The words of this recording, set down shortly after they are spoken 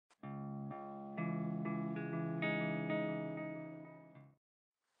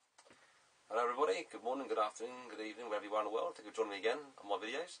Hello everybody, good morning, good afternoon, good evening, wherever you are in the world. Thank you for joining me again on my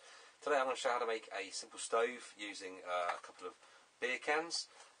videos. Today I'm going to show you how to make a simple stove using a couple of beer cans,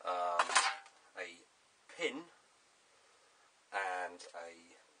 a pin and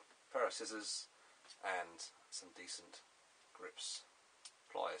a pair of scissors and some decent grips,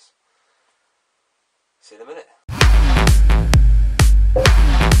 pliers. See you in a minute.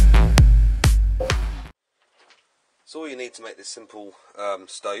 So all you need to make this simple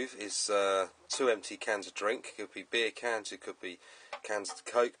stove is 2 empty cans of drink. It could be beer cans, it could be cans of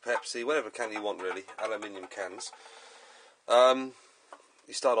Coke, Pepsi, whatever can you want really, aluminium cans. You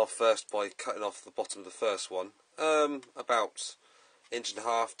start off first by cutting off the bottom of the first one, about 1.5 inches,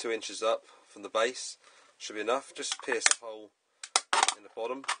 2 inches up from the base. Should be enough. Just pierce a hole in the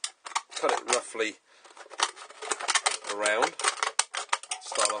bottom, cut it roughly around to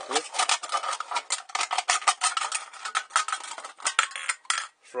start off with.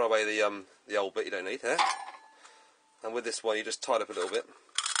 Throw away the old bit you don't need here, and with this one you just tie it up a little bit.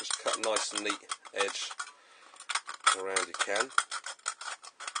 Just cut a nice and neat edge around your can.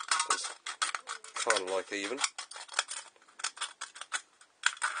 It's kind of like even.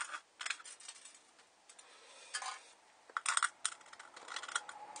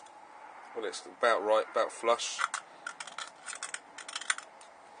 Well, it's about right, about flush.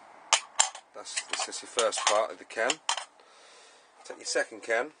 That's your first part of the can. Take your second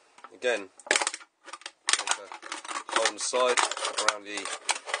can, again, make a hole on the side, around the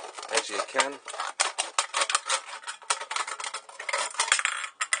edge of your can.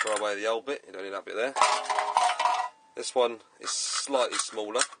 Throw away the old bit, you don't need that bit there. This one is slightly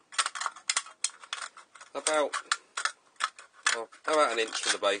smaller, about 1 inch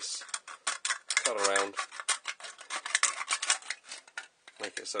from the base. Cut around,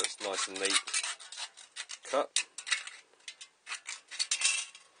 make it so it's nice and neat. Cut.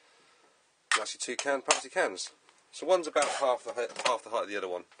 That's your 2 Pepsi cans. So one's about half the height of the other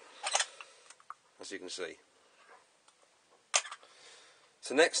one, as you can see.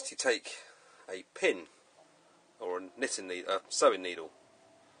 So next you take a pin or a knitting needle, sewing needle.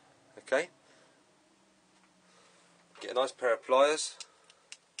 Okay. Get a nice pair of pliers.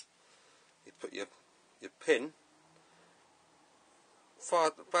 You put your pin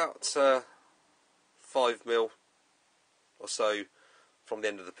about 5mm or so from the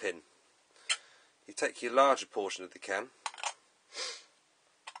end of the pin. You take your larger portion of the can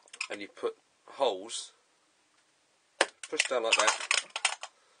and you put holes, push down like that,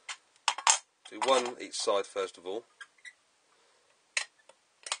 do one each side first of all,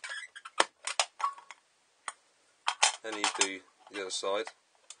 then you do the other side,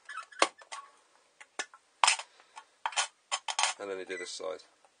 and then you do this side,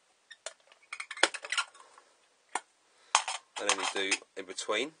 and then you do in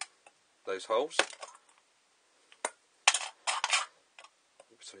between those holes,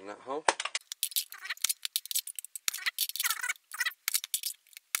 between that hole.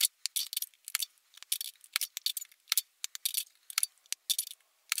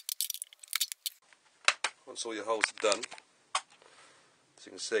 Once all your holes are done, as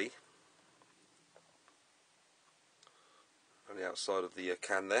you can see, on the outside of the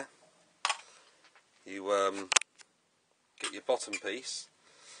can there, you get your bottom piece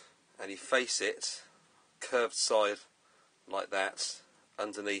and you face it curved side like that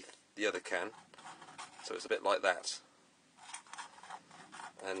underneath the other can, so it's a bit like that.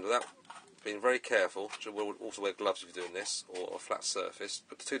 And without being very careful, we'll also wear gloves if you're doing this, or a flat surface,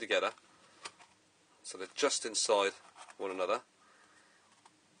 put the two together so they're just inside one another,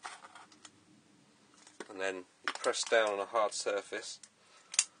 and then you press down on a hard surface,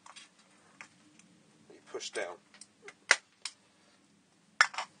 you push down.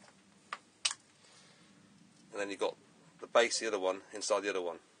 And then you've got the base of the other one inside the other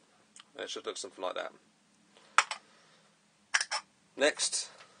one. And it should look something like that. Next,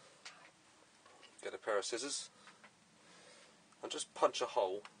 get a pair of scissors and just punch a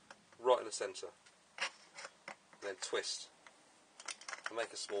hole right in the centre. And then twist and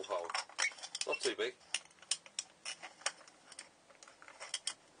make a small hole. Not too big.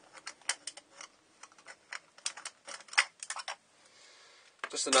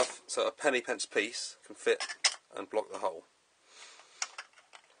 Just enough so a penny-pence piece can fit and block the hole.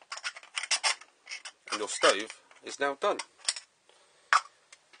 And your stove is now done.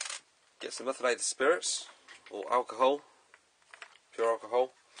 Get some methylated spirits or alcohol, pure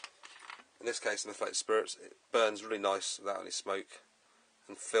alcohol. In this case, methylated spirits. It burns really nice without any smoke,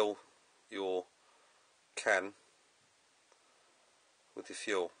 and fill your can with your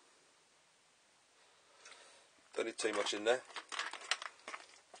fuel. Don't need too much in there.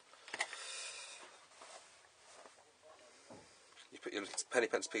 put your penny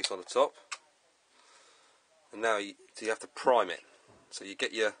pence piece on the top, and now you have to prime it. So you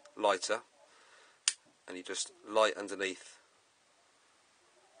get your lighter and you just light underneath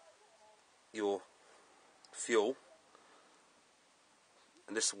your fuel,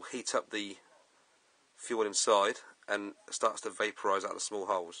 and this will heat up the fuel inside and it starts to vaporise out of the small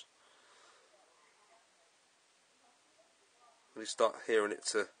holes. When you start hearing it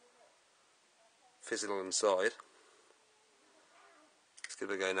to fizzle inside, let's give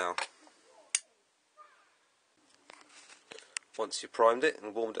it a go now. Once you've primed it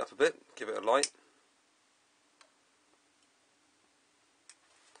and warmed it up a bit, give it a light.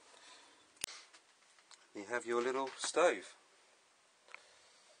 You have your little stove.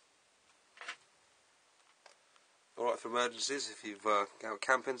 Alright for emergencies, if you've out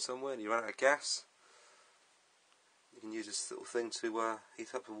camping somewhere and you run out of gas, you can use this little thing to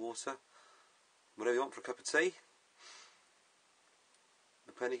heat up the water whenever you want for a cup of tea.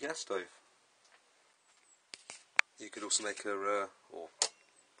 A penny gas stove. You could also make or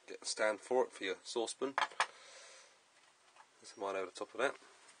get a stand for it for your saucepan. There's mine over the top of that.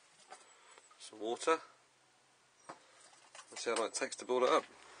 Some water. Let's see how long it takes to boil it up.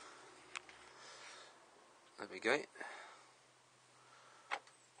 There we go.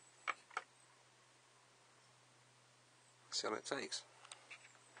 See how long it takes.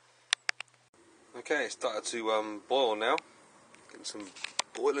 Okay, it's started to boil now. Getting some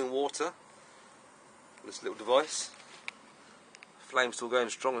boiling water. This little device. Flame's still going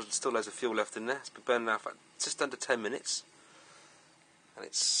strong, there's still loads of fuel left in there. It's been burning now for just under 10 minutes. And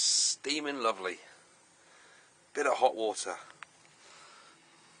it's steaming lovely. Bit of hot water.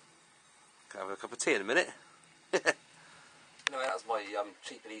 Can have a cup of tea in a minute. Anyway, that was my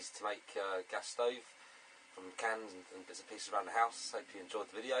cheap and easy to make gas stove from cans and bits and pieces around the house. Hope you enjoyed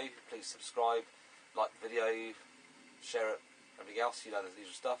the video. Please subscribe, like the video, share it, everything else, you know, the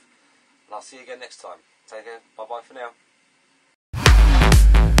usual stuff. And I'll see you again next time. Take care. Bye bye for now.